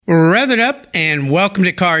Rev it up and welcome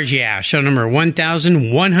to Cars Yeah, show number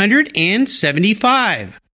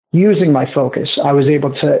 1175. Using my focus, I was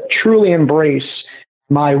able to truly embrace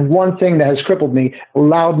my one thing that has crippled me,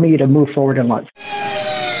 allowed me to move forward in life.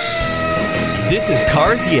 This is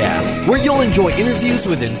Cars Yeah, where you'll enjoy interviews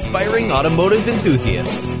with inspiring automotive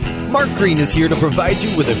enthusiasts. Mark Green is here to provide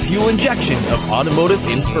you with a fuel injection of automotive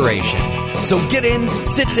inspiration. So get in,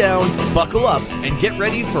 sit down, buckle up, and get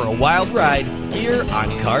ready for a wild ride here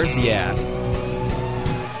on Cars Yeah.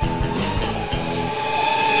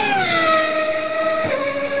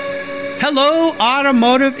 Hello,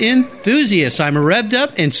 automotive enthusiasts. I'm revved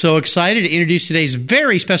up and so excited to introduce today's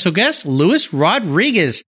very special guest, Luis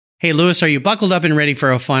Rodriguez. Hey, Luis, are you buckled up and ready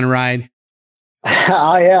for a fun ride?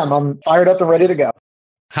 I am. I'm fired up and ready to go.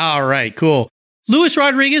 All right, cool. Luis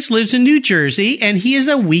Rodriguez lives in New Jersey, and he is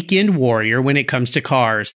a weekend warrior when it comes to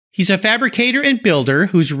cars. He's a fabricator and builder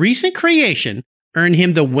whose recent creation earned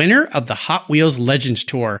him the winner of the Hot Wheels Legends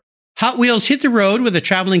Tour. Hot Wheels hit the road with a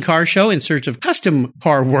traveling car show in search of custom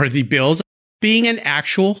car-worthy builds, being an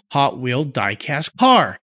actual Hot Wheel die-cast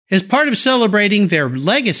car. As part of celebrating their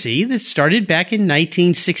legacy that started back in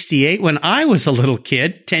 1968 when I was a little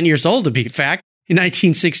kid, 10 years old to be exact, in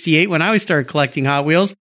 1968 when I started collecting Hot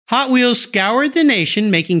Wheels, Hot Wheels scoured the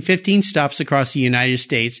nation, making 15 stops across the United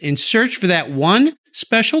States in search for that one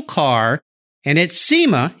special car. And at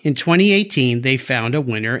SEMA in 2018, they found a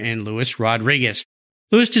winner in Luis Rodriguez.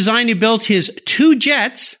 Luis designed and built his two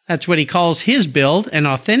jets. That's what he calls his build, an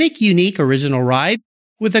authentic, unique, original ride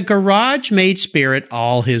with a garage-made spirit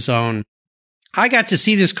all his own. I got to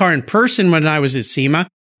see this car in person when I was at SEMA,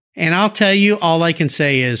 and I'll tell you, all I can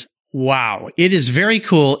say is, wow, it is very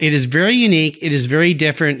cool. It is very unique. It is very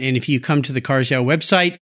different. And if you come to the Cars Yeah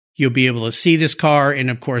website, you'll be able to see this car. And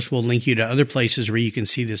of course, we'll link you to other places where you can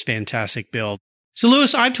see this fantastic build. So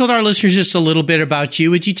Luis, I've told our listeners just a little bit about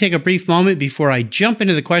you. Would you take a brief moment before I jump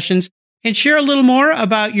into the questions and share a little more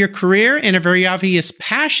about your career and a very obvious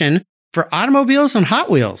passion for automobiles and Hot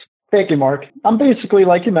Wheels? Thank you, Mark. I'm basically,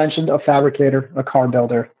 like you mentioned, a fabricator, a car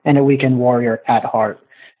builder, and a weekend warrior at heart.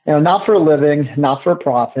 You know, not for a living, not for a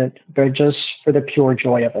profit, but just for the pure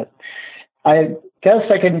joy of it. I guess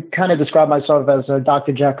I can kind of describe myself as a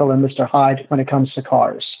Dr. Jekyll and Mr. Hyde when it comes to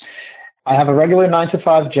cars. I have a regular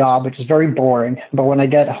 9-to-5 job, which is very boring, but when I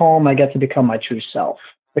get home, I get to become my true self,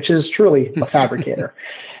 which is truly a fabricator.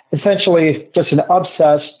 Essentially, just an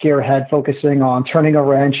obsessed gearhead focusing on turning a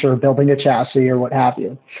wrench or building a chassis or what have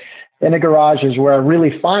you. In a garage is where I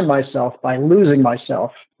really find myself by losing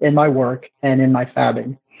myself in my work and in my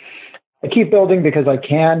fabbing. I keep building because I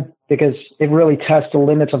can, because it really tests the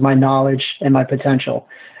limits of my knowledge and my potential.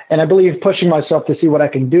 And I believe pushing myself to see what I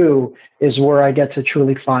can do is where I get to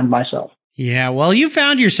truly find myself. Yeah, well, you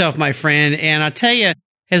found yourself, my friend. And I'll tell you,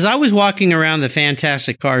 as I was walking around the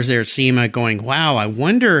fantastic cars there at SEMA going, wow, I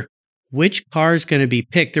wonder which car is going to be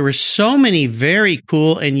picked. There were so many very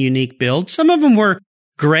cool and unique builds. Some of them were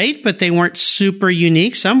great, but they weren't super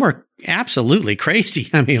unique. Some were absolutely crazy.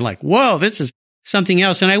 I mean, like, whoa, this is something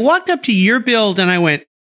else. And I walked up to your build and I went,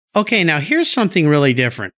 okay, now here's something really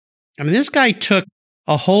different. I mean, this guy took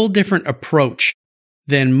a whole different approach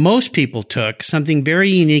than most people took, something very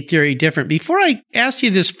unique, very different. Before I ask you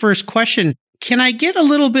this first question, can I get a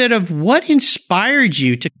little bit of what inspired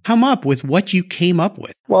you to come up with what you came up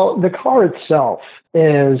with? Well, the car itself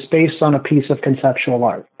is based on a piece of conceptual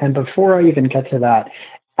art. And before I even get to that,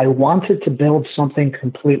 I wanted to build something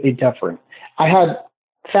completely different. I had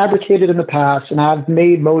fabricated in the past, and I've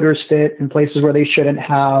made motors fit in places where they shouldn't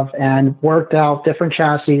have and worked out different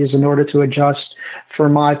chassis in order to adjust for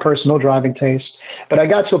my personal driving taste. But I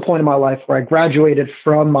got to a point in my life where I graduated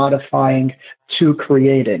from modifying to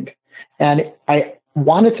creating. And I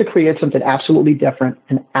wanted to create something absolutely different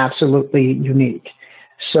and absolutely unique.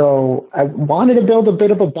 So I wanted to build a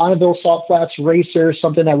bit of a Bonneville Salt Flats racer,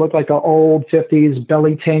 something that looked like an old 50s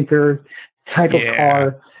belly tanker type of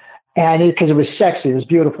car. And because it was sexy, it was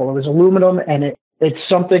beautiful. It was aluminum, and it's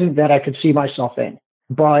something that I could see myself in.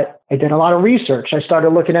 But I did a lot of research. I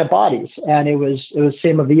started looking at bodies, and it was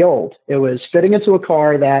same of the old. It was fitting into a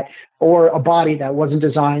car or a body that wasn't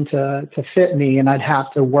designed to fit me, and I'd have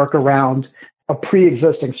to work around a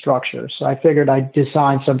pre-existing structure. So I figured I'd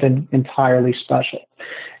design something entirely special.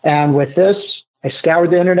 And with this, I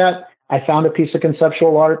scoured the internet. I found a piece of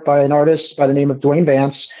conceptual art by an artist by the name of Dwayne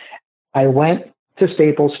Vance. I went to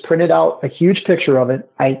Staples, printed out a huge picture of it.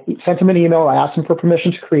 I sent him an email. I asked him for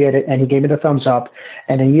permission to create it, and he gave me the thumbs up.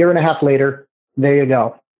 And a year and a half later, there you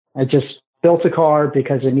go. I just built a car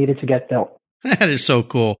because it needed to get built. That is so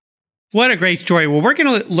cool. What a great story. Well, we're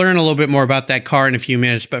going to learn a little bit more about that car in a few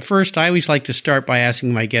minutes. But first, I always like to start by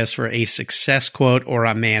asking my guests for a success quote or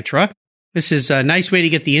a mantra. This is a nice way to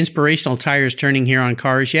get the inspirational tires turning here on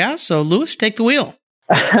Cars Yeah. So, Louis, take the wheel.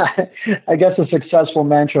 I guess a successful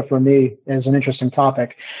mantra for me is an interesting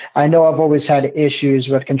topic. I know I've always had issues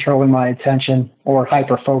with controlling my attention or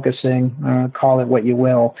hyper-focusing, call it what you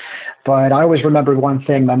will. But I always remembered one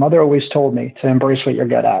thing. My mother always told me to embrace what you're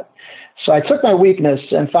good at. So I took my weakness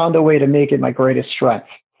and found a way to make it my greatest strength.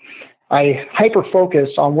 I hyper-focus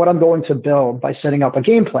on what I'm going to build by setting up a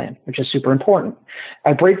game plan, which is super important.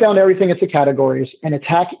 I break down everything into categories and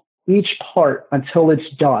attack each part until it's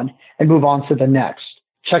done and move on to the next,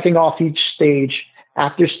 checking off each stage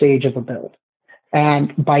after stage of a build.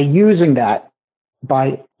 And by using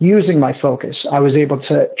my focus, I was able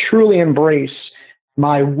to truly embrace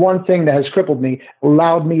my one thing that has crippled me,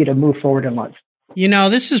 allowed me to move forward in life. You know,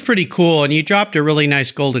 this is pretty cool. And you dropped a really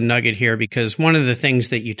nice golden nugget here, because one of the things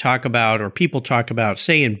that you talk about, or people talk about,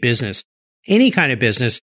 say in business, any kind of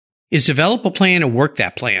business, is develop a plan and work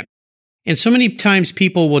that plan. And so many times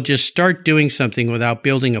people will just start doing something without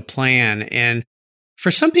building a plan. And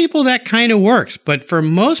for some people, that kind of works. But for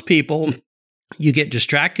most people, you get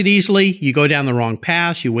distracted easily. You go down the wrong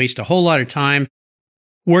path. You waste a whole lot of time.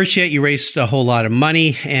 Worse yet, you waste a whole lot of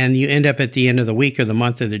money, and you end up at the end of the week or the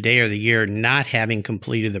month or the day or the year not having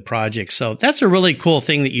completed the project. So that's a really cool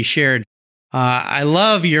thing that you shared. I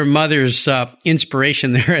love your mother's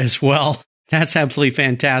inspiration there as well. That's absolutely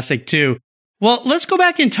fantastic too. Well, let's go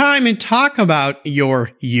back in time and talk about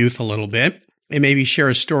your youth a little bit, and maybe share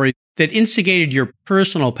a story that instigated your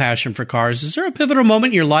personal passion for cars. Is there a pivotal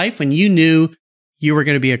moment in your life when you knew you were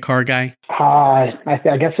going to be a car guy?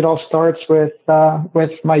 I guess it all starts with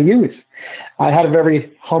my youth. I had a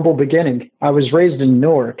very humble beginning. I was raised in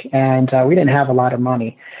Newark, and we didn't have a lot of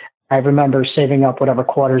money. I remember saving up whatever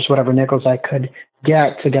quarters, whatever nickels I could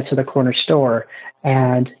get to the corner store.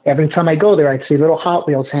 And every time I go there, I'd see little Hot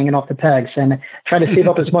Wheels hanging off the pegs, and try to save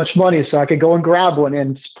up as much money so I could go and grab one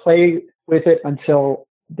and play with it until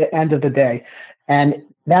the end of the day. And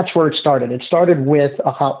that's where it started. It started with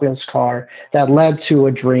a Hot Wheels car that led to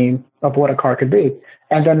a dream of what a car could be.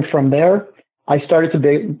 And then from there, I started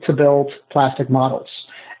to build plastic models.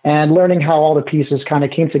 And learning how all the pieces kind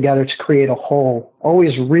of came together to create a whole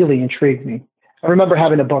always really intrigued me. I remember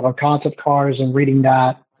having a book on concept cars and reading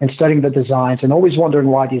that and studying the designs and always wondering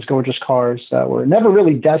why these gorgeous cars were never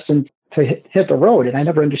really destined to hit the road. And I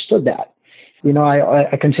never understood that. You know,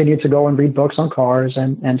 I continued to go and read books on cars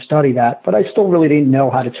and study that, but I still really didn't know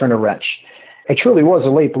how to turn a wrench. I truly was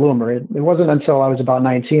a late bloomer. It wasn't until I was about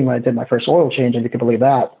 19 when I did my first oil change, and you can believe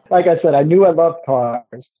that. Like I said, I knew I loved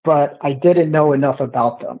cars, but I didn't know enough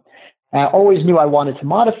about them. I always knew I wanted to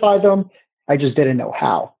modify them. I just didn't know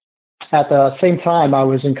how. At the same time, I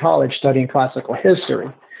was in college studying classical history.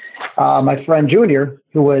 My friend Junior,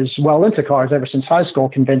 who was well into cars ever since high school,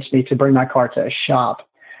 convinced me to bring my car to a shop.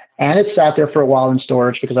 And it sat there for a while in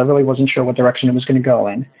storage because I really wasn't sure what direction it was going to go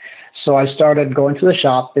in. So I started going to the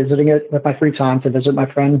shop, visiting it with my free time to visit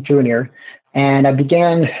my friend Junior. And I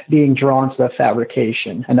began being drawn to the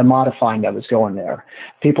fabrication and the modifying that was going there.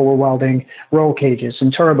 People were welding roll cages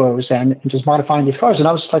and turbos and just modifying these cars. And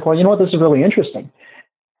I was like, well, you know what? This is really interesting.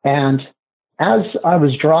 And as I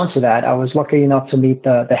was drawn to that, I was lucky enough to meet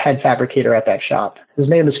the head fabricator at that shop. His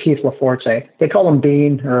name is Keith Laforte. They call him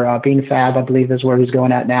Bean, or Bean Fab, I believe is where he's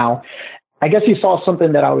going at now. I guess he saw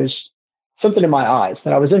something in my eyes,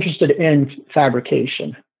 that I was interested in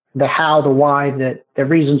fabrication, the how, the why, the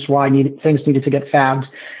reasons why things needed to get fabbed.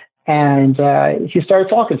 And he started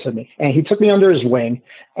talking to me, and he took me under his wing,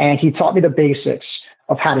 and he taught me the basics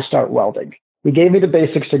of how to start welding. He gave me the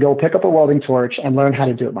basics to go pick up a welding torch and learn how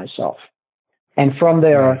to do it myself. And from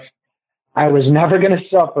there, nice. I was never going to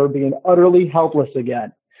suffer being utterly helpless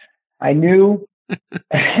again. I knew,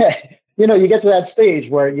 you get to that stage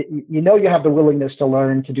where you have the willingness to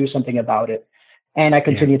learn, to do something about it. And I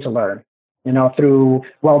continued to learn, through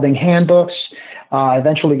welding handbooks,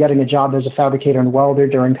 eventually getting a job as a fabricator and welder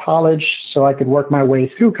during college so I could work my way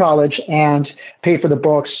through college and pay for the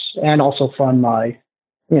books and also fund my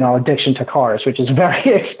addiction to cars, which is a very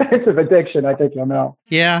expensive addiction, I think you'll know.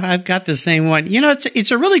 Yeah, I've got the same one.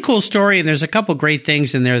 It's a really cool story, and there's a couple great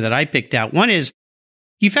things in there that I picked out. One is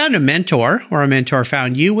you found a mentor, or a mentor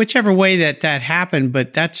found you, whichever way that happened,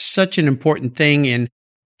 but that's such an important thing in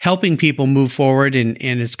helping people move forward. And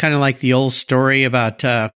it's kind of like the old story about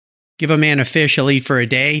give a man a fish, he'll eat for a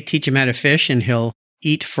day, teach him how to fish, and he'll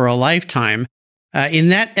eat for a lifetime. In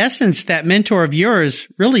that essence, that mentor of yours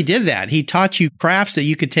really did that. He taught you crafts that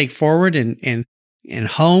you could take forward and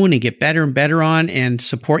hone and get better and better on and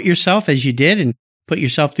support yourself as you did and put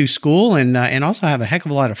yourself through school and also have a heck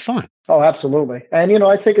of a lot of fun. Oh, absolutely. And,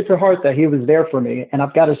 I take it to heart that he was there for me. And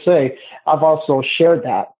I've got to say, I've also shared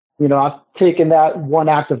that. I've taken that one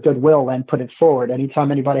act of goodwill and put it forward. Anytime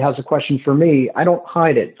anybody has a question for me, I don't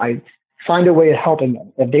hide it. I find a way of helping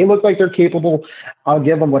them. If they look like they're capable, I'll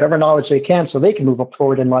give them whatever knowledge they can so they can move up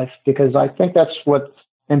forward in life, because I think that's what's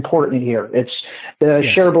important here. It's the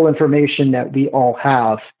shareable information that we all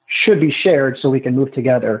have should be shared so we can move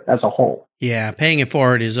together as a whole. Yeah, paying it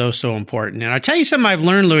forward is oh so important. And I'll tell you something I've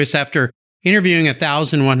learned, Louis, after interviewing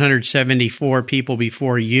 1,174 people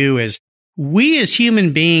before you, is we as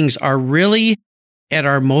human beings are really at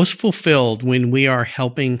our most fulfilled when we are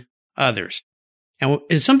helping others. And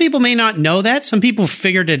some people may not know that. Some people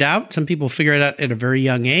figured it out. Some people figure it out at a very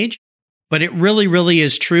young age. But it really, really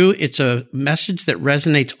is true. It's a message that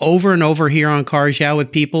resonates over and over here on Cars Yeah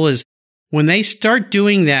with people, is when they start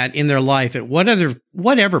doing that in their life at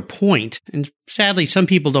whatever point, and sadly, some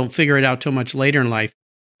people don't figure it out till much later in life,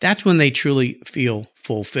 that's when they truly feel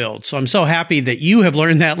fulfilled. So I'm so happy that you have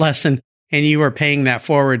learned that lesson and you are paying that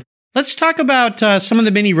forward. Let's talk about some of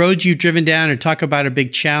the many roads you've driven down, or talk about a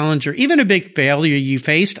big challenge or even a big failure you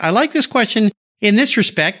faced. I like this question in this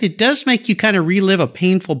respect. It does make you kind of relive a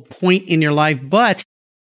painful point in your life, but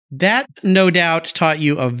that no doubt taught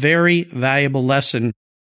you a very valuable lesson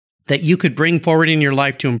that you could bring forward in your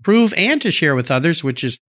life to improve and to share with others, which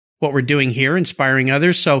is what we're doing here, inspiring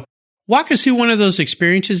others. So walk us through one of those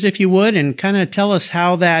experiences, if you would, and kind of tell us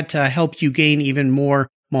how that helped you gain even more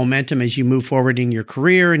momentum as you move forward in your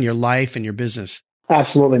career and your life and your business.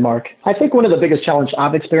 Absolutely, Mark. I think one of the biggest challenges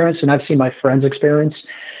I've experienced, and I've seen my friends experience,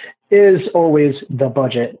 is always the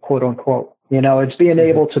budget, quote unquote. It's being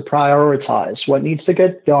able to prioritize what needs to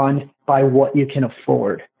get done by what you can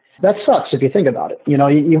afford. That sucks if you think about it. You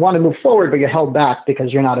want to move forward, but you're held back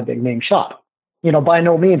because you're not a big name shop. By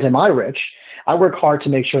no means am I rich. I work hard to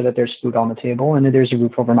make sure that there's food on the table and that there's a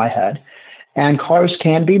roof over my head. And cars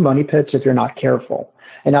can be money pits if you're not careful.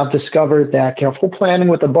 And I've discovered that careful planning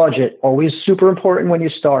with a budget, always super important when you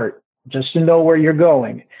start, just to know where you're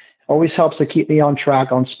going, always helps to keep me on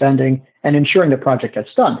track on spending and ensuring the project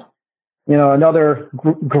gets done. Another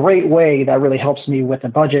great way that really helps me with the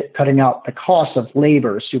budget, cutting out the cost of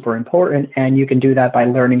labor is super important. And you can do that by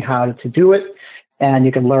learning how to do it. And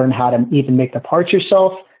you can learn how to even make the parts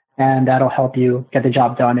yourself. And that'll help you get the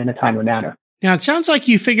job done in a timely manner. Now, it sounds like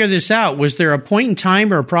you figured this out. Was there a point in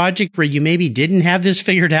time or a project where you maybe didn't have this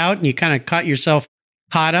figured out and you kind of caught yourself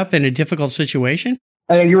caught up in a difficult situation?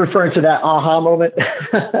 Are you referring to that aha moment?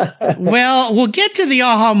 Well, we'll get to the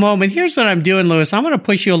aha moment. Here's what I'm doing, Louis. I'm going to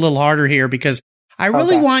push you a little harder here because I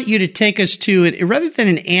really want you to take us to it, rather than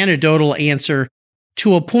an anecdotal answer,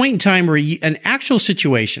 to a point in time where an actual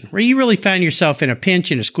situation where you really found yourself in a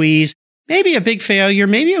pinch, in a squeeze, maybe a big failure,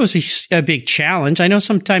 maybe it was a big challenge. I know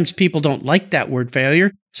sometimes people don't like that word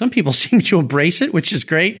failure. Some people seem to embrace it, which is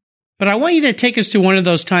great. But I want you to take us to one of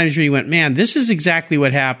those times where you went, man, this is exactly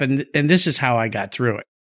what happened, and this is how I got through it.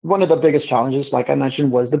 One of the biggest challenges, like I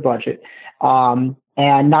mentioned, was the budget and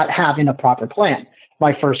not having a proper plan.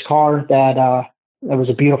 My first car, it was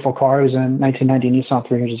a beautiful car. It was a 1990 Nissan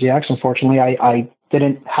 300ZX. Unfortunately, I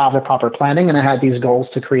didn't have the proper planning, and I had these goals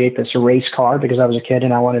to create this race car because I was a kid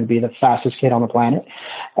and I wanted to be the fastest kid on the planet.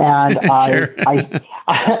 And Sure.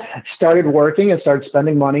 I started working and started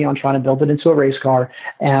spending money on trying to build it into a race car.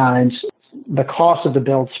 And the cost of the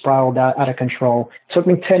build spiraled out of control. It took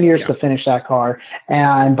me 10 years to finish that car.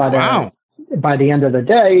 And by the end of the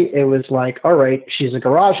day, it was like, all right, she's a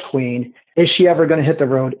garage queen. Is she ever going to hit the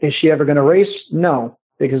road? Is she ever going to race? No,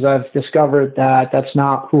 because I've discovered that that's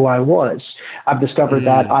not who I was. I've discovered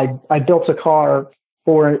that I built a car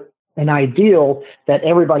for an ideal that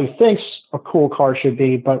everybody thinks a cool car should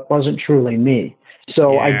be, but wasn't truly me.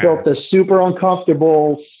 So I built this super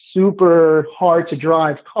uncomfortable, super hard to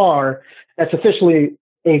drive car that's officially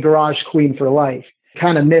a garage queen for life.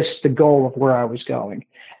 Kind of missed the goal of where I was going.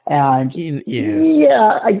 And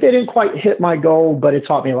I didn't quite hit my goal, but it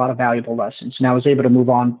taught me a lot of valuable lessons. And I was able to move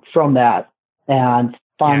on from that and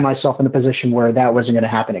find myself in a position where that wasn't going to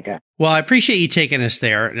happen again. Well, I appreciate you taking us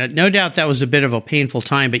there. No doubt that was a bit of a painful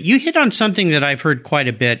time, but you hit on something that I've heard quite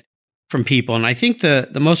a bit from people. And I think the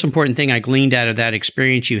most important thing I gleaned out of that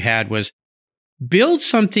experience you had was build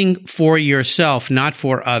something for yourself, not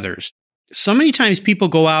for others. So many times people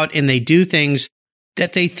go out and they do things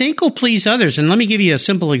that they think will please others. And let me give you a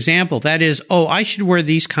simple example. That is, I should wear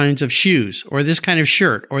these kinds of shoes or this kind of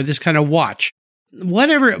shirt or this kind of watch,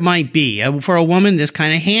 whatever it might be. For a woman, this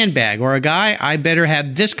kind of handbag, or a guy, I better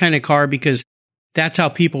have this kind of car because that's how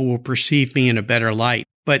people will perceive me in a better light.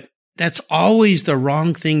 But that's always the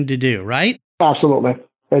wrong thing to do, right? Absolutely.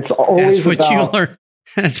 It's always that's what you learn.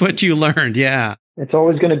 That's what you learned. Yeah. It's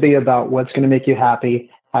always going to be about what's going to make you happy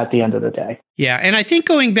at the end of the day. Yeah. And I think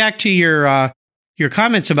going back to your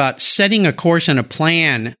comments about setting a course and a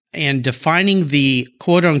plan and defining the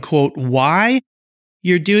quote unquote why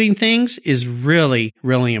you're doing things is really,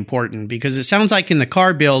 really important, because it sounds like in the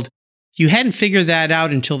car build, you hadn't figured that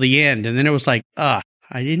out until the end. And then it was like, I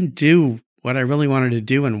didn't do what I really wanted to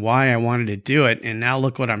do and why I wanted to do it. And now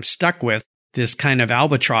look what I'm stuck with, this kind of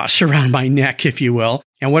albatross around my neck, if you will.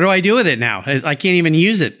 And what do I do with it now? I can't even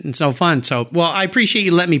use it. It's no fun. So, well, I appreciate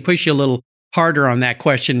you letting me push you a little harder on that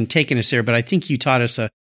question and taking us there. But I think you taught us a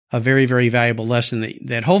very, very valuable lesson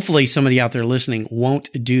that hopefully somebody out there listening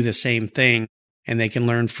won't do the same thing and they can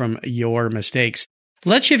learn from your mistakes.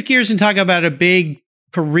 Let's shift gears and talk about a big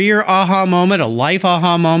career aha moment, a life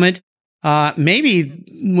aha moment. Maybe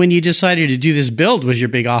when you decided to do this build was your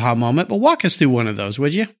big aha moment, but walk us through one of those,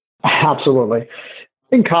 would you? Absolutely.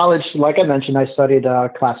 In college, like I mentioned, I studied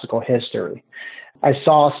classical history. I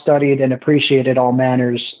saw, studied, and appreciated all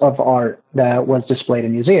manners of art that was displayed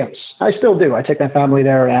in museums. I still do. I take my family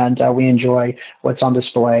there, and we enjoy what's on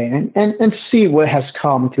display and see what has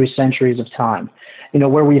come through centuries of time,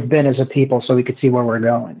 where we've been as a people so we could see where we're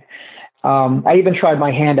going. I even tried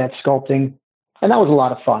my hand at sculpting, and that was a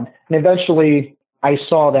lot of fun. And eventually, I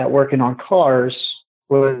saw that working on cars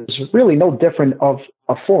was really no different of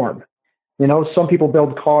a form. Some people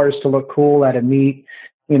build cars to look cool at a meet,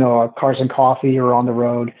 Cars and Coffee or on the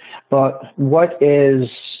road. But what is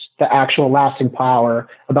the actual lasting power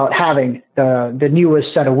about having the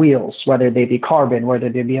newest set of wheels, whether they be carbon, whether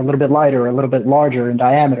they be a little bit lighter, a little bit larger in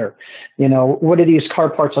diameter? What are these car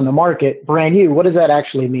parts on the market, brand new? What does that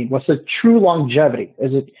actually mean? What's the true longevity?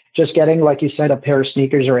 Is it just getting, like you said, a pair of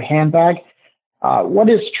sneakers or a handbag? What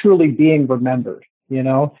is truly being remembered?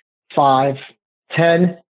 5,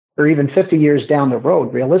 10, or even 50 years down the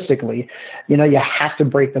road, realistically, you have to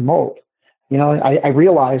break the mold. I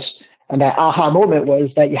realized, and that aha moment was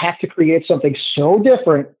that you have to create something so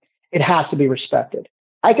different, it has to be respected.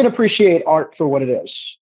 I can appreciate art for what it is,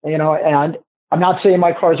 and I'm not saying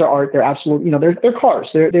my cars are art. They're absolutely, they're cars.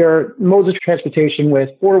 They're modes of transportation with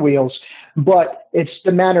 4 wheels, but it's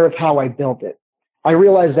the manner of how I built it. I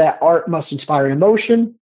realized that art must inspire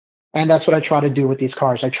emotion. And that's what I try to do with these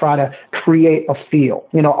cars. I try to create a feel.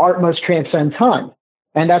 Art must transcend time.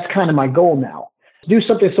 And that's kind of my goal now. Do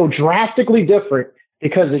something so drastically different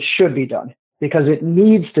because it should be done, because it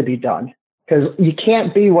needs to be done. Because you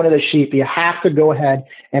can't be one of the sheep. You have to go ahead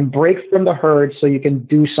and break from the herd so you can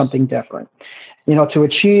do something different. To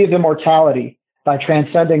achieve immortality by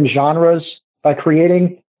transcending genres, by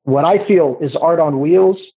creating what I feel is art on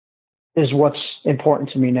wheels, is what's important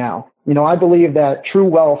to me now. I believe that true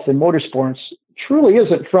wealth in motorsports truly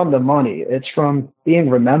isn't from the money. It's from being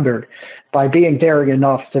remembered, by being daring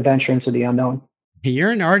enough to venture into the unknown. You're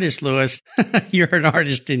an artist, Louis. You're an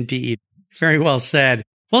artist indeed. Very well said.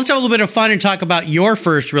 Well, let's have a little bit of fun and talk about your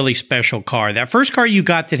first really special car. That first car you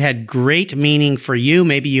got that had great meaning for you.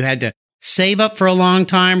 Maybe you had to save up for a long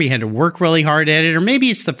time, or you had to work really hard at it, or maybe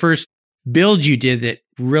it's the first build you did that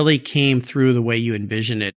really came through the way you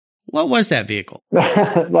envisioned it. What was that vehicle?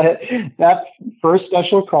 That first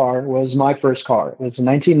special car was my first car. It was a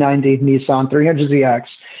 1990 Nissan 300ZX,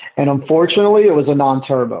 and unfortunately, it was a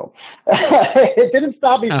non-turbo. It didn't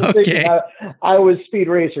stop me from thinking I was speed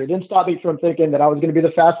racer. It didn't stop me from thinking that I was going to be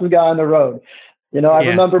the fastest guy on the road. I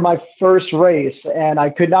remember my first race, and I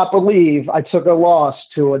could not believe I took a loss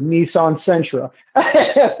to a Nissan Sentra.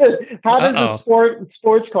 How does a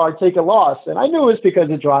sports car take a loss? And I knew it was because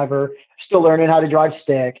the driver still learning how to drive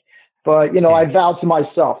stick. But, I vowed to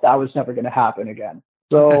myself that was never going to happen again.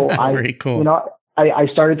 So Very cool. I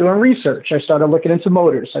started doing research. I started looking into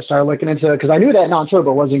motors. I started looking into, because I knew that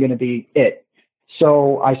non-turbo wasn't going to be it.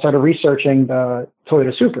 So I started researching the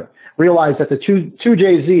Toyota Supra, realized that the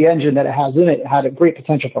 2JZ engine that it has in it had a great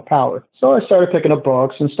potential for power. So I started picking up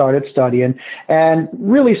books and started studying and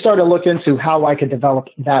really started looking into how I could develop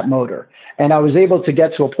that motor. And I was able to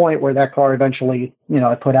get to a point where that car eventually,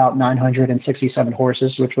 I put out 967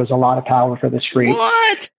 horses, which was a lot of power for the street.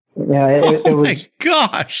 What? Yeah, it was. My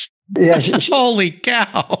gosh. Yeah, holy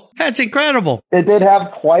cow. That's incredible. It did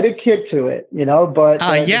have quite a kick to it, but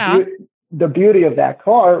the beauty of that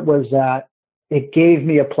car was that it gave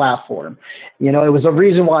me a platform. It was a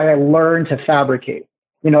reason why I learned to fabricate.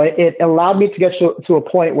 It allowed me to get to a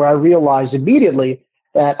point where I realized immediately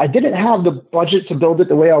that I didn't have the budget to build it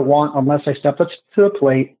the way I want unless I stepped up to the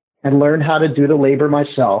plate and learned how to do the labor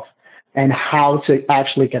myself and how to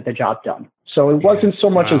actually get the job done. So it wasn't so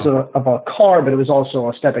much of a car, but it was also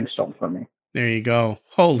a stepping stone for me. There you go.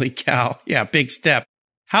 Holy cow. Yeah, big step.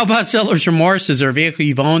 How about seller's remorse? Is there a vehicle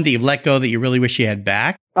you've owned that you've let go that you really wish you had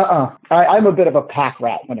back? I'm a bit of a pack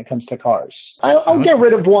rat when it comes to cars. I'll get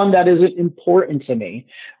rid of one that isn't important to me,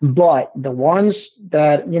 but the ones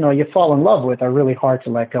that, you fall in love with are really hard to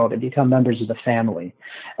let go. They become members of the family.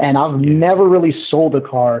 And I've never really sold a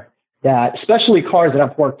car that, especially cars that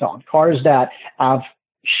I've worked on, cars that I've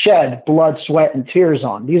shed blood, sweat, and tears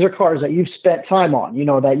on. These are cars that you've spent time on,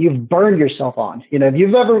 that you've burned yourself on. If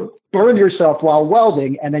you've ever burned yourself while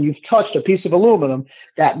welding and then you've touched a piece of aluminum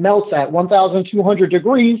that melts at 1,200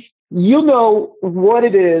 degrees, you know what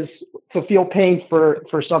it is to feel pain for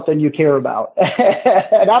something you care about.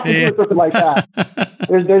 And after doing something like that,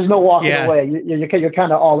 there's no walking away. You're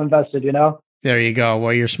kind of all invested, There you go.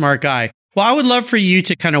 Well, you're a smart guy. Well, I would love for you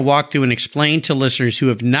to kind of walk through and explain to listeners who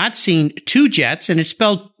have not seen Two Jets, and it's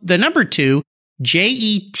spelled the number 2,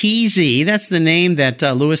 Jetz. That's the name that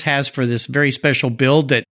Louis has for this very special build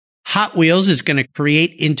that Hot Wheels is going to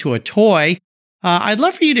create into a toy. I'd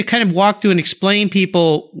love for you to kind of walk through and explain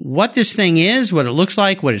people what this thing is, what it looks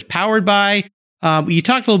like, what it's powered by. You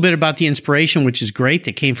talked a little bit about the inspiration, which is great,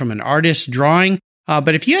 that came from an artist's drawing.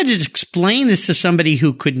 But if you had to explain this to somebody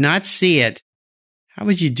who could not see it, how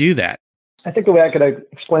would you do that? I think the way I could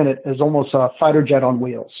explain it is almost a fighter jet on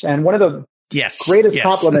wheels. And one of the greatest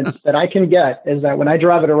compliments that I can get is that when I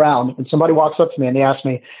drive it around and somebody walks up to me and they ask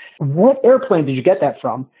me, what airplane did you get that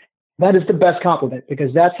from? That is the best compliment,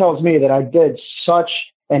 because that tells me that I did such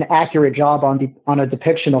an accurate job on a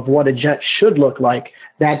depiction of what a jet should look like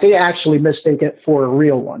that they actually mistake it for a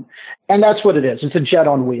real one. And that's what it is. It's a jet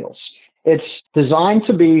on wheels. It's designed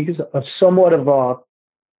to be somewhat of a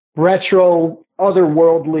retro,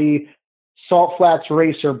 otherworldly salt flats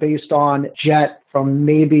racer based on jet from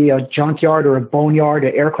maybe a junkyard or a boneyard,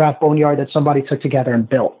 an aircraft boneyard that somebody took together and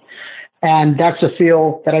built. And that's a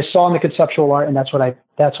feel that I saw in the conceptual art, and that's what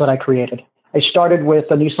I created. I started with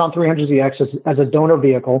a Nissan 300ZX as a donor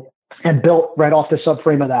vehicle and built right off the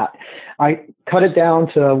subframe of that. I cut it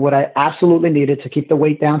down to what I absolutely needed to keep the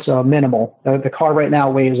weight down to a minimal. The car right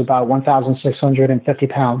now weighs about 1,650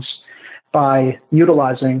 pounds by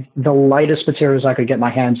utilizing the lightest materials I could get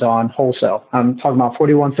my hands on wholesale. I'm talking about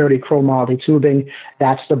 4130 chromoly tubing.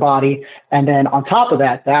 That's the body. And then on top of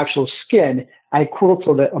that, the actual skin, I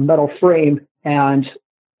quilted a metal frame and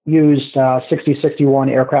used 6061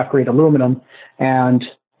 aircraft grade aluminum and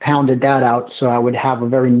pounded that out so I would have a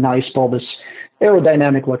very nice, bulbous,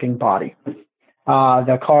 aerodynamic looking body.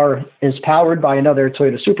 The car is powered by another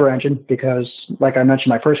Toyota Super engine because, like I mentioned,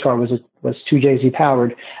 my first car was 2JZ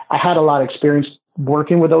powered. I had a lot of experience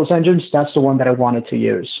working with those engines. That's the one that I wanted to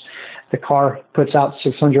use. The car puts out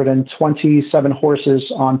 627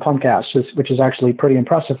 horses on pump gas, which is actually pretty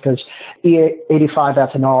impressive because E85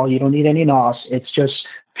 ethanol, you don't need any NOS. It's just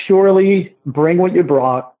purely bring what you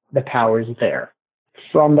brought. The power is there.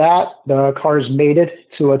 From that, the car's mated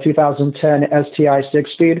to a 2010 STI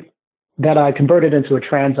 6-speed that I converted into a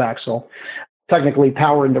transaxle, technically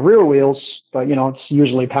powering the rear wheels, but it's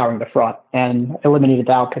usually powering the front, and eliminated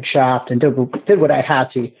the output shaft and did what I had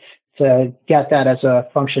to get that as a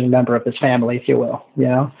functioning member of this family, if you will,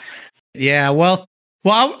 Yeah, well,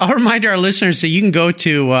 I'll remind our listeners that you can go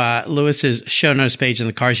to Louis's show notes page on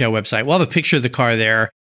the Cars Yeah website. We'll have a picture of the car there.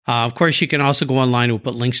 Of course, you can also go online. We'll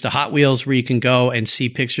put links to Hot Wheels where you can go and see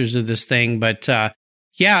pictures of this thing. But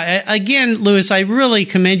again, Louis, I really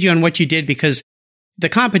commend you on what you did because the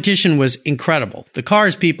competition was incredible. The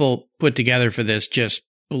cars people put together for this just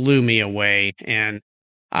blew me away. And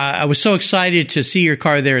I was so excited to see your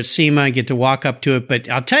car there at SEMA and get to walk up to it. But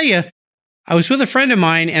I'll tell you, I was with a friend of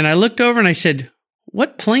mine and I looked over and I said,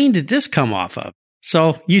 what plane did this come off of?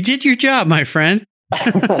 So you did your job, my friend.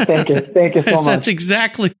 Thank you so much. That's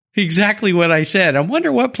exactly what I said. I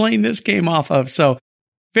wonder what plane this came off of. So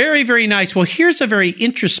very, very nice. Well, here's a very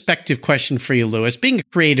introspective question for you, Louis. Being a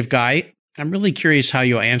creative guy, I'm really curious how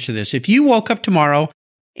you'll answer this. If you woke up tomorrow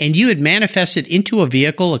and you had manifested into a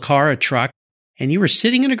vehicle, a car, a truck, and you were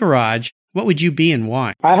sitting in a garage, what would you be and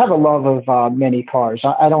why? I have a love of many cars.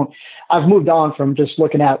 I've moved on from just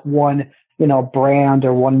looking at one, brand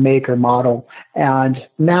or one make or model. And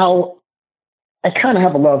now I kind of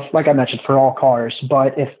have a love, like I mentioned, for all cars.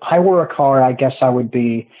 But if I were a car, I guess I would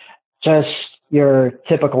be just your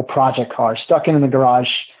typical project car, stuck in the garage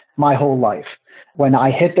my whole life. When I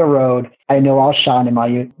hit the road, I know I'll shine in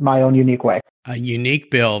my own unique way. A unique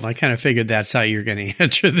build. I kind of figured that's how you're going to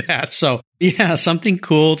answer that. So yeah, something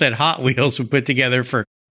cool that Hot Wheels would put together for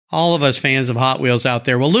all of us fans of Hot Wheels out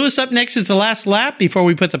there. Well, Louis, up next is the last lap before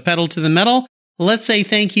we put the pedal to the metal. Let's say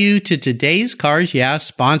thank you to today's Cars Yeah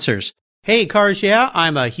sponsors. Hey, Cars Yeah,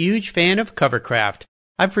 I'm a huge fan of Covercraft.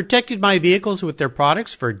 I've protected my vehicles with their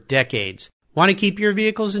products for decades. Want to keep your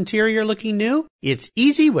vehicle's interior looking new? It's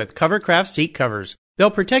easy with Covercraft seat covers.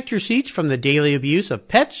 They'll protect your seats from the daily abuse of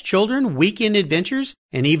pets, children, weekend adventures,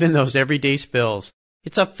 and even those everyday spills.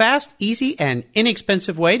 It's a fast, easy, and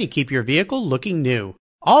inexpensive way to keep your vehicle looking new.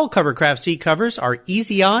 All Covercraft seat covers are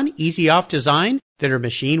easy on, easy off design that are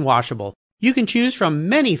machine washable. You can choose from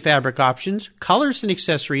many fabric options, colors, and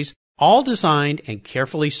accessories, all designed and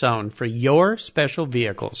carefully sewn for your special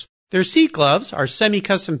vehicles. Their seat gloves are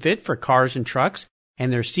semi-custom fit for cars and trucks,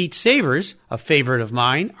 and their seat savers, a favorite of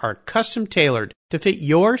mine, are custom tailored to fit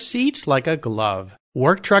your seats like a glove.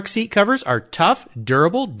 Work truck seat covers are tough,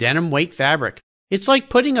 durable, denim weight fabric. It's like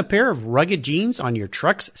putting a pair of rugged jeans on your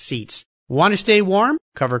truck's seats. Want to stay warm?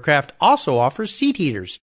 Covercraft also offers seat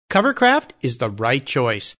heaters. Covercraft is the right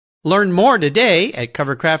choice. Learn more today at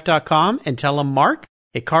covercraft.com and tell them Mark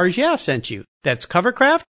at Cars Yeah sent you. That's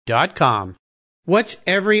covercraft.com. What's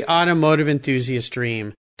every automotive enthusiast's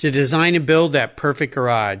dream? To design and build that perfect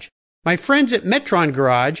garage. My friends at Metron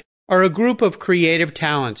Garage are a group of creative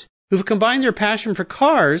talents who've combined their passion for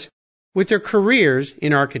cars with their careers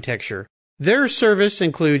in architecture. Their service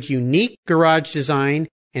includes unique garage design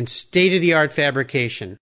and state-of-the-art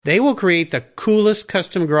fabrication. They will create the coolest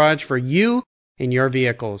custom garage for you and your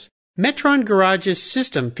vehicles. Metron Garage's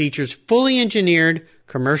system features fully engineered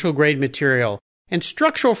commercial-grade material and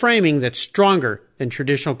structural framing that's stronger than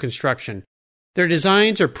traditional construction. Their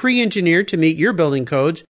designs are pre-engineered to meet your building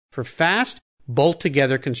codes for fast,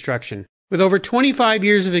 bolt-together construction. With over 25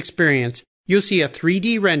 years of experience, you'll see a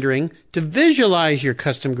 3D rendering to visualize your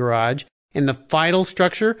custom garage, and the final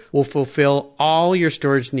structure will fulfill all your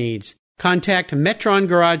storage needs. Contact Metron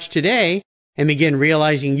Garage today and begin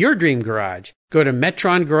realizing your dream garage. Go to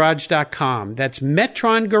metrongarage.com. That's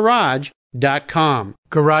metrongarage.com.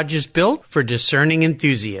 Garage is built for discerning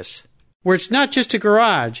enthusiasts. Where it's not just a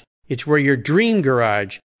garage, it's where your dream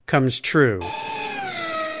garage comes true.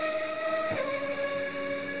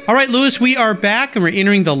 All right, Louis, we are back and we're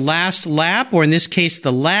entering the last lap, or in this case,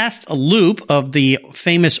 the last loop of the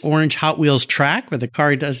famous orange Hot Wheels track where the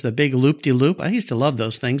car does the big loop-de-loop. I used to love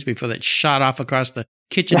those things before that shot off across the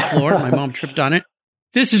kitchen floor. My mom tripped on it.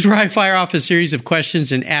 This is where I fire off a series of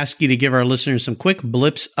questions and ask you to give our listeners some quick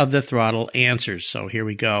blips of the throttle answers. So here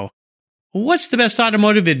we go. What's the best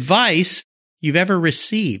automotive advice you've ever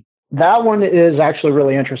received? That one is actually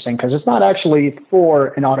really interesting because it's not actually for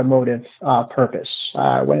an automotive purpose.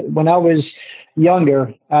 When I was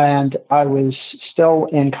younger and I was still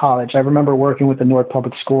in college, I remember working with the Newark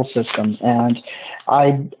Public School System, and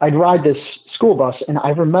I'd ride this school bus, and I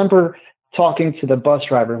remember talking to the bus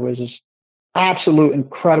driver, who was this absolute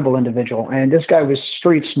incredible individual. And this guy was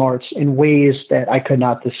street smarts in ways that I could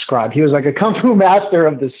not describe. He was like a kung fu master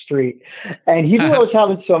of the street, and he knew I was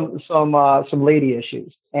having some lady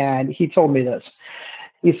issues. And he told me this.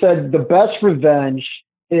 He said, the best revenge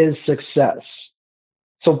is success.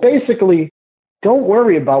 So basically, don't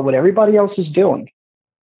worry about what everybody else is doing.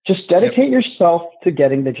 Just dedicate yourself to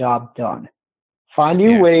getting the job done. Find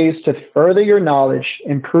new ways to further your knowledge,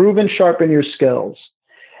 improve and sharpen your skills,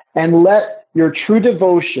 and let your true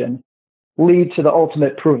devotion lead to the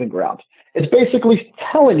ultimate proving ground. It's basically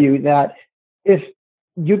telling you that if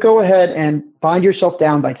you go ahead and bind yourself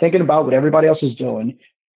down by thinking about what everybody else is doing,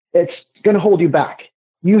 it's going to hold you back.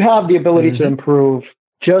 You have the ability to improve.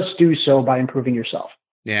 Just do so by improving yourself.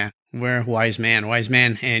 Yeah, we're a wise man,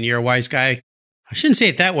 and you're a wise guy. I shouldn't say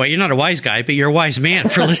it that way. You're not a wise guy, but you're a wise man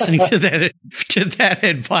for listening to that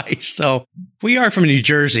advice. So we are from New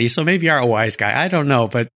Jersey, so maybe you are a wise guy. I don't know,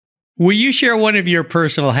 but will you share one of your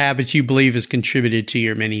personal habits you believe has contributed to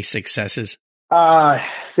your many successes? See, that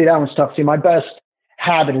one's tough. See, my best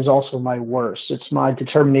habit is also my worst. It's my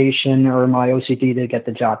determination or my OCD to get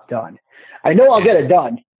the job done. I know I'll get it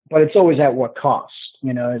done, but it's always at what cost?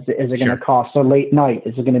 You know, is it going to cost a late night?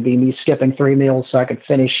 Is it going to be me skipping 3 meals so I could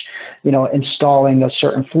finish, installing a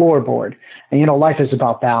certain floorboard? And, life is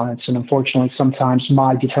about balance. And unfortunately, sometimes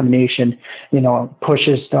my determination,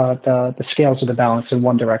 pushes the scales of the balance in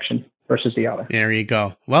one direction versus the other. There you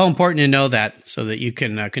go. Well, important to know that so that you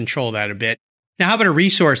can control that a bit. Now, how about a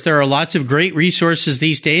resource? There are lots of great resources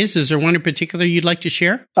these days. Is there one in particular you'd like to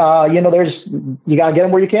share? You got to get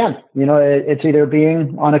them where you can. It's either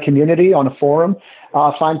being on a community, on a forum,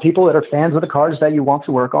 find people that are fans of the cars that you want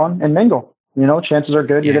to work on and mingle. Chances are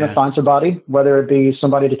good you're going to find somebody, whether it be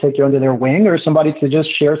somebody to take you under their wing or somebody to just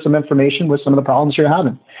share some information with some of the problems you're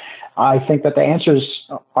having. I think that the answers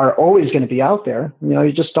are always going to be out there.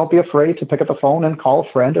 You just don't be afraid to pick up the phone and call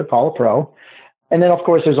a friend or call a pro. And then, of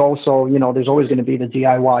course, there's also, there's always going to be the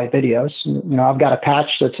DIY videos. I've got a patch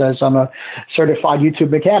that says I'm a certified YouTube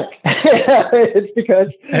mechanic. It's because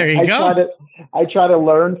I try to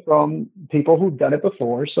learn from people who've done it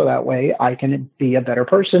before, so that way I can be a better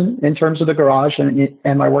person in terms of the garage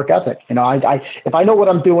and my work ethic. If I know what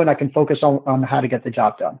I'm doing, I can focus on how to get the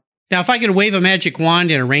job done. Now, if I could wave a magic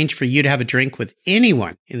wand and arrange for you to have a drink with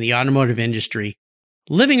anyone in the automotive industry,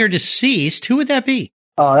 living or deceased, who would that be?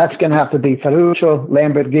 Oh, that's going to have to be Ferruccio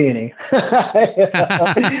Lamborghini.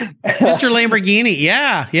 Mr. Lamborghini.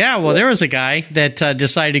 Yeah. Well, there was a guy that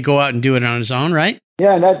decided to go out and do it on his own, right?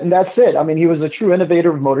 Yeah, and that's it. I mean, he was a true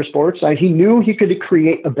innovator of motorsports. He knew he could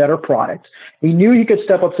create a better product. He knew he could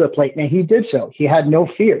step up to the plate, and he did so. He had no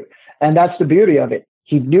fear. And that's the beauty of it.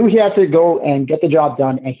 He knew he had to go and get the job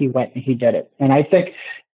done, and he went and he did it. And I think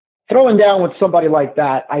throwing down with somebody like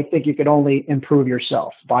that, I think you can only improve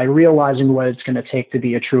yourself by realizing what it's going to take to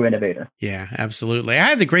be a true innovator. Yeah, absolutely. I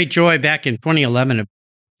had the great joy back in 2011 of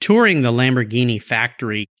touring the Lamborghini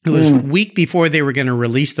factory. It was a week before they were going to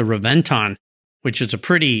release the Reventon, which is a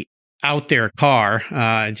pretty out there car.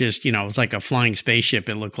 It was like a flying spaceship,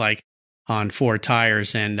 it looked like, on 4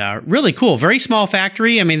 tires, and really cool. Very small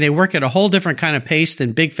factory. I mean, they work at a whole different kind of pace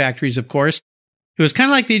than big factories, of course. It was kind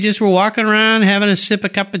of like they just were walking around, having a sip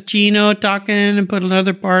of cappuccino, talking, and put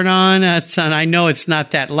another part on. And I know it's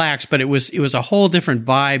not that lax, but it was a whole different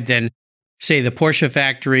vibe than, say, the Porsche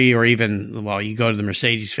factory, or even, you go to the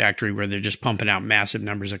Mercedes factory where they're just pumping out massive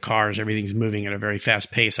numbers of cars. Everything's moving at a very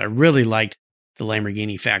fast pace. I really liked the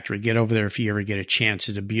Lamborghini factory. Get over there if you ever get a chance.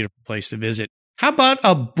 It's a beautiful place to visit. How about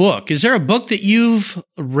a book? Is there a book that you've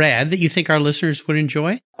read that you think our listeners would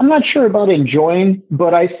enjoy? I'm not sure about enjoying,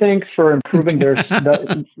 but I think for improving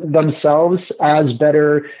themselves as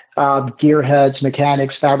better gearheads,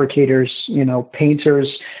 mechanics, fabricators, painters,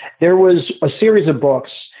 there was a series of books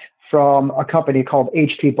from a company called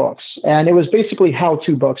HP Books. And it was basically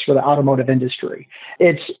how-to books for the automotive industry.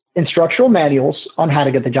 It's instructional manuals on how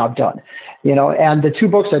to get the job done. And the 2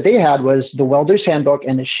 books that they had was the Welder's Handbook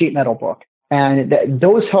and the Sheet Metal Book. And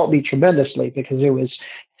those helped me tremendously because it was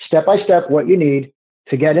step-by-step what you need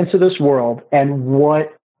to get into this world and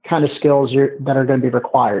what kind of skills that are going to be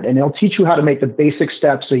required. And it'll teach you how to make the basic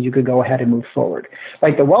steps so you could go ahead and move forward.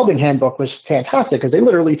 Like the welding handbook was fantastic because they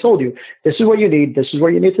literally told you, this is what you need, this is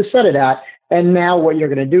where you need to set it at. And now what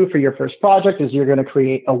you're going to do for your first project is you're going to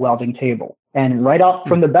create a welding table. And right off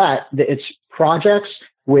from the bat, it's projects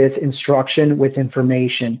with instruction, with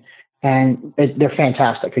information. And they're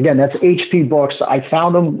fantastic. Again, that's HP Books. I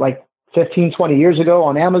found them like 15, 20 years ago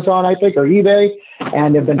on Amazon, I think, or eBay,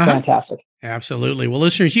 and they've been fantastic. Absolutely. Well,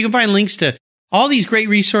 listeners, you can find links to all these great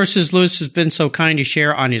resources Louis has been so kind to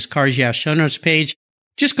share on his Cars Yeah show notes page.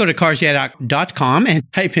 Just go to carsyeah.com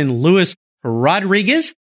and type in Louis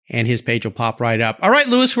Rodriguez, and his page will pop right up. All right,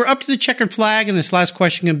 Louis, we're up to the checkered flag, and this last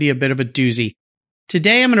question can be a bit of a doozy.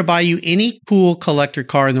 Today, I'm going to buy you any cool collector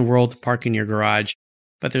car in the world to park in your garage.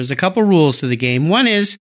 But there's a couple rules to the game. One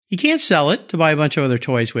is you can't sell it to buy a bunch of other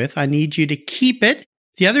toys with. I need you to keep it.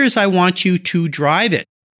 The other is I want you to drive it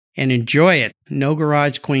and enjoy it. No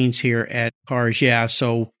garage queens here at Cars Yeah.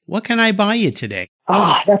 So what can I buy you today?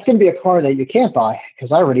 That's going to be a car that you can't buy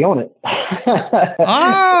because I already own it.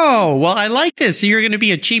 Oh, well, I like this. So you're going to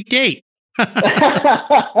be a cheap date. Yeah,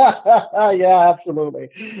 absolutely.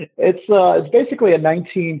 It's basically a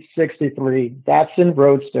 1963 Datsun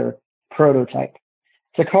Roadster prototype.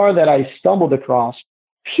 It's a car that I stumbled across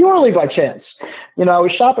purely by chance. I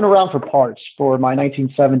was shopping around for parts for my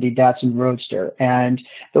 1970 Datsun Roadster, and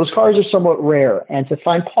those cars are somewhat rare. And to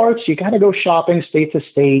find parts, you got to go shopping state to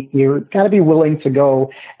state. You got to be willing to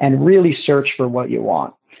go and really search for what you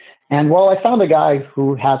want. And I found a guy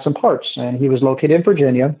who had some parts, and he was located in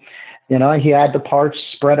Virginia. He had the parts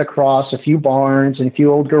spread across a few barns and a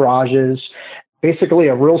few old garages, basically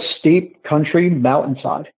a real steep country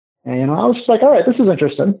mountainside. And I was just like, all right, this is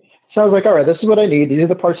interesting. So I was like, all right, this is what I need. These are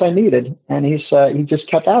the parts I needed. And he just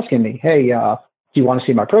kept asking me, hey, do you want to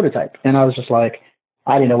see my prototype? And I was just like,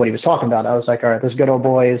 I didn't know what he was talking about. I was like, all right, this good old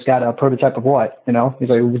boy has got a prototype of what? He's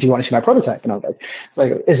like, do you want to see my prototype? And I was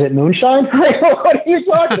like, is it moonshine? What are you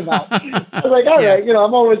talking about? I was like, all right,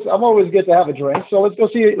 I'm always good to have a drink. So let's go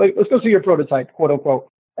see your prototype, quote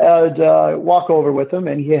unquote. And walk over with him,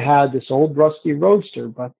 and he had this old rusty Roadster,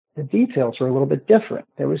 but the details were a little bit different.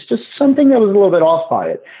 There was just something that was a little bit off by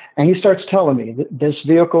it. And he starts telling me that this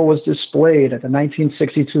vehicle was displayed at the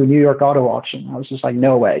 1962 New York Auto Auction. I was just like,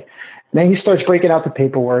 no way. And then he starts breaking out the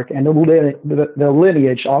paperwork and the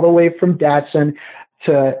lineage all the way from Datsun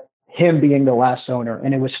to him being the last owner.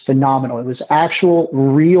 And it was phenomenal. It was actual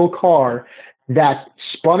real car that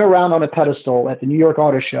spun around on a pedestal at the New York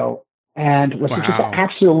Auto Show and was just an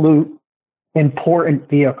absolute important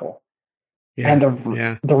vehicle. Yeah.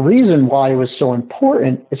 And the reason why it was so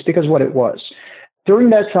important is because what it was. During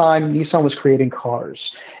that time, Nissan was creating cars,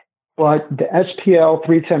 but the SPL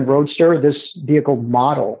 310 Roadster, this vehicle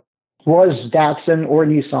model, was Datsun or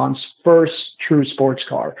Nissan's first true sports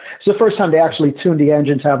car. It's the first time they actually tuned the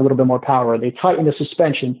engine to have a little bit more power. They tightened the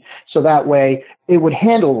suspension so that way it would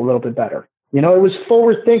handle a little bit better. You know, it was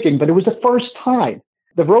forward thinking, but it was the first time.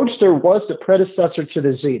 The Roadster was the predecessor to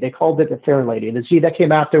the Z. They called it the Fairlady. The Z that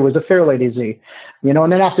came after was the Fairlady Z. You know,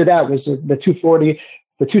 and then after that was the 240,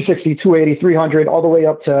 the 260, 280, 300, all the way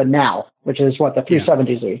up to now, which is what, the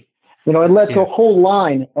 370Z. You know, it led to a whole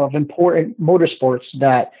line of important motorsports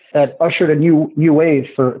that ushered a new wave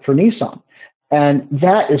for Nissan. And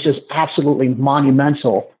that is just absolutely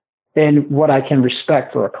monumental in what I can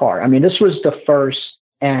respect for a car. I mean, this was the first,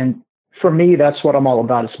 and for me, that's what I'm all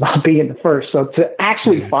about. It's about being the first. So to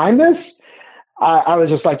actually find this, I was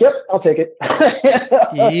just like, yep, I'll take it.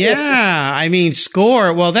 Yeah. I mean,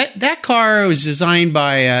 Score. Well, that car was designed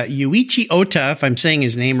by Yuichi Ota, if I'm saying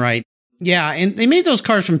his name right. Yeah. And they made those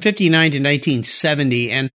cars from 59 to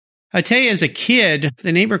 1970. And I tell you, as a kid,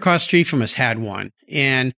 the neighbor across the street from us had one.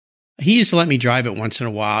 And he used to let me drive it once in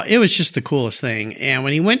a while. It was just the coolest thing. And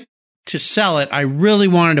when he went to sell it, I really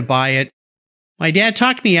wanted to buy it. My dad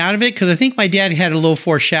talked me out of it because I think my dad had a little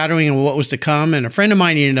foreshadowing of what was to come. And a friend of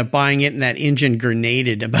mine ended up buying it, and that engine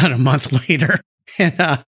grenaded about a month later. And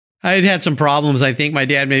I'd had some problems. I think my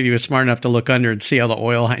dad maybe was smart enough to look under and see all the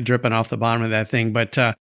oil dripping off the bottom of that thing. But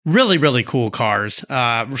really, really cool cars.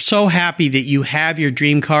 We're so happy that you have your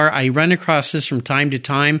dream car. I run across this from time to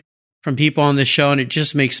time from people on the show, and it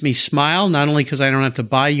just makes me smile, not only because I don't have to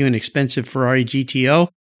buy you an expensive Ferrari GTO,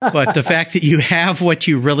 but the fact that you have what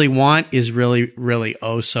you really want is really, really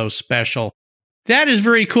oh so special. That is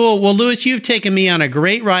very cool. Well, Louis, you've taken me on a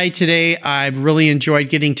great ride today. I've really enjoyed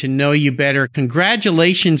getting to know you better.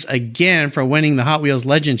 Congratulations again for winning the Hot Wheels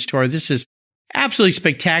Legends Tour. This is absolutely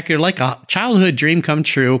spectacular, like a childhood dream come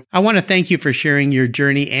true. I want to thank you for sharing your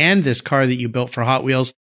journey and this car that you built for Hot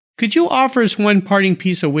Wheels. Could you offer us one parting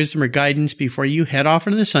piece of wisdom or guidance before you head off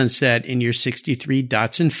into the sunset in your 63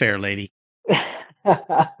 Datsun Fairlady?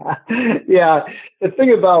 Yeah, the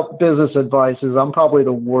thing about business advice is I'm probably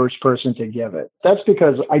the worst person to give it. That's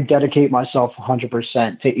because I dedicate myself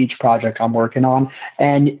 100% to each project I'm working on,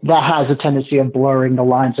 and that has a tendency of blurring the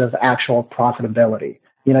lines of actual profitability.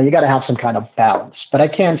 You know, you got to have some kind of balance. But I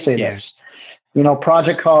can say this, you know,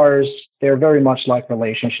 project cars, they're very much like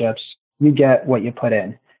relationships. You get what you put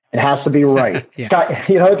in. It has to be right. It's got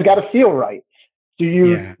to feel right. Do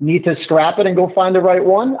you need to scrap it and go find the right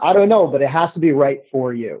one? I don't know, but it has to be right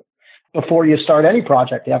for you. Before you start any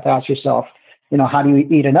project, you have to ask yourself, you know, how do you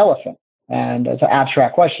eat an elephant? And it's an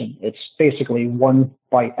abstract question. It's basically one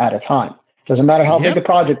bite at a time. Doesn't matter how big the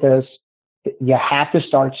project is. You have to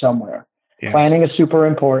start somewhere. Yeah. Planning is super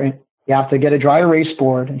important. You have to get a dry erase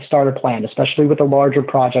board and start a plan, especially with the larger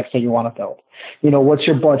projects that you want to build. You know, what's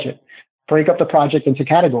your budget? Break up the project into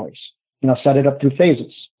categories. You know, set it up through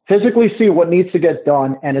phases. Physically see what needs to get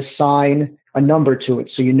done and assign a number to it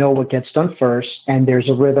so you know what gets done first, and there's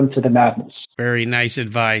a rhythm to the madness. Very nice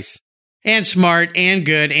advice. And smart and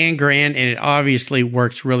good and grand, and it obviously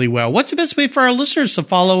works really well. What's the best way for our listeners to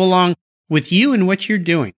follow along with you and what you're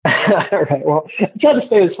doing? All right. Well, I try to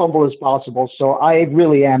stay as humble as possible, so I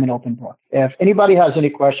really am an open book. If anybody has any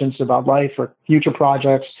questions about life or future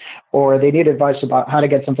projects, or they need advice about how to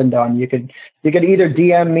get something done, you can either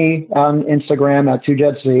DM me on Instagram at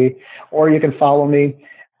 2JetZ, or you can follow me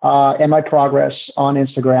and my progress on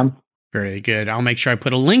Instagram. Very good. I'll make sure I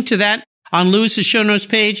put a link to that on Louis's show notes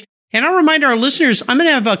page. And I'll remind our listeners, I'm going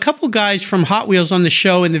to have a couple guys from Hot Wheels on the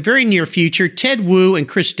show in the very near future, Ted Wu and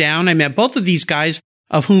Chris Down. I met both of these guys,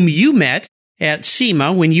 of whom you met at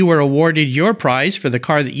SEMA when you were awarded your prize for the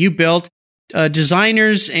car that you built.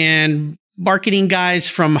 Designers and marketing guys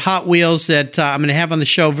from Hot Wheels that I'm going to have on the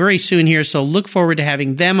show very soon here. So look forward to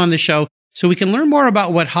having them on the show so we can learn more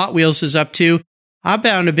about what Hot Wheels is up to. I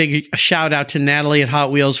bound a big shout out to Natalie at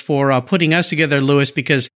Hot Wheels for putting us together, Louis,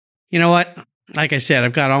 because you know what? Like I said,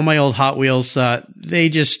 I've got all my old Hot Wheels. They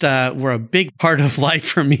just were a big part of life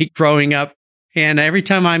for me growing up. And every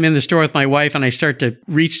time I'm in the store with my wife and I start to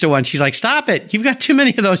reach to one, she's like, stop it. You've got too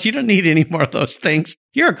many of those. You don't need any more of those things.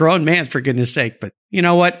 You're a grown man, for goodness sake. But you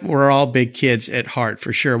know what? We're all big kids at heart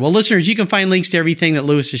for sure. Well, listeners, you can find links to everything that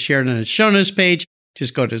Louis has shared on his show notes page.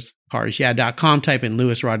 Just go to carsyeah.com, type in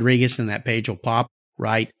Louis Rodriguez, and that page will pop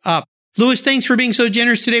right up. Louis, thanks for being so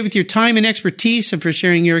generous today with your time and expertise and for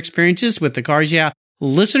sharing your experiences with the Cars Yeah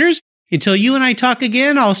listeners. Until you and I talk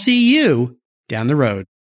again, I'll see you down the road.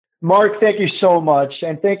 Mark, thank you so much.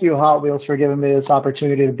 And thank you, Hot Wheels, for giving me this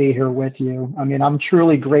opportunity to be here with you. I mean, I'm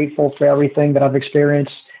truly grateful for everything that I've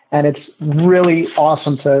experienced. And it's really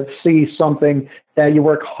awesome to see something that you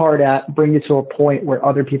work hard at bring you to a point where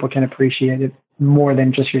other people can appreciate it more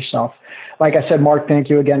than just yourself. Like I said, Mark, thank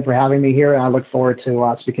you again for having me here. And I look forward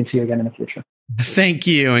to speaking to you again in the future. Thank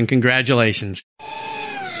you and congratulations.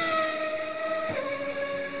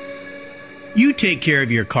 You take care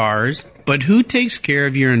of your cars, but who takes care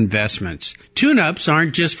of your investments? Tune-ups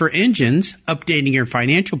aren't just for engines. Updating your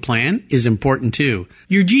financial plan is important too.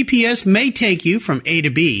 Your GPS may take you from A to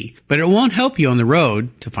B, but it won't help you on the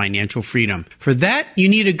road to financial freedom. For that, you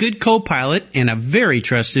need a good co-pilot and a very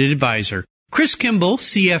trusted advisor. Chris Kimball,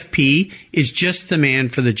 CFP, is just the man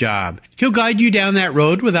for the job. He'll guide you down that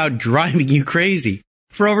road without driving you crazy.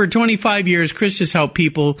 For over 25 years, Chris has helped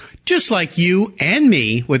people just like you and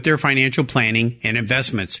me with their financial planning and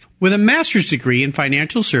investments. With a master's degree in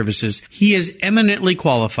financial services, he is eminently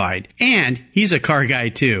qualified, and he's a car guy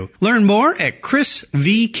too. Learn more at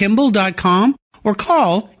chrisvkimball.com or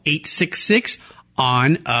call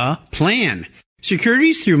 866-ON-A-PLAN.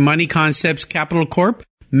 Securities through Money Concepts Capital Corp.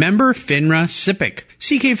 Member FINRA SIPC.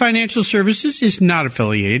 CK Financial Services is not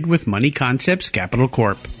affiliated with Money Concepts Capital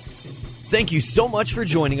Corp. Thank you so much for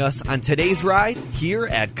joining us on today's ride here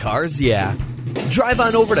at Cars Yeah. Drive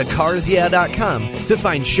on over to carsyeah.com to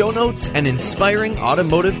find show notes and inspiring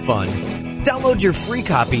automotive fun. Download your free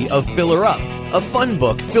copy of Filler Up, a fun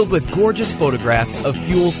book filled with gorgeous photographs of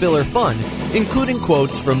fuel filler fun, including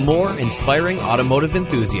quotes from more inspiring automotive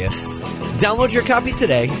enthusiasts. Download your copy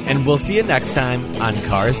today, and we'll see you next time on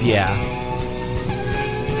Cars Yeah.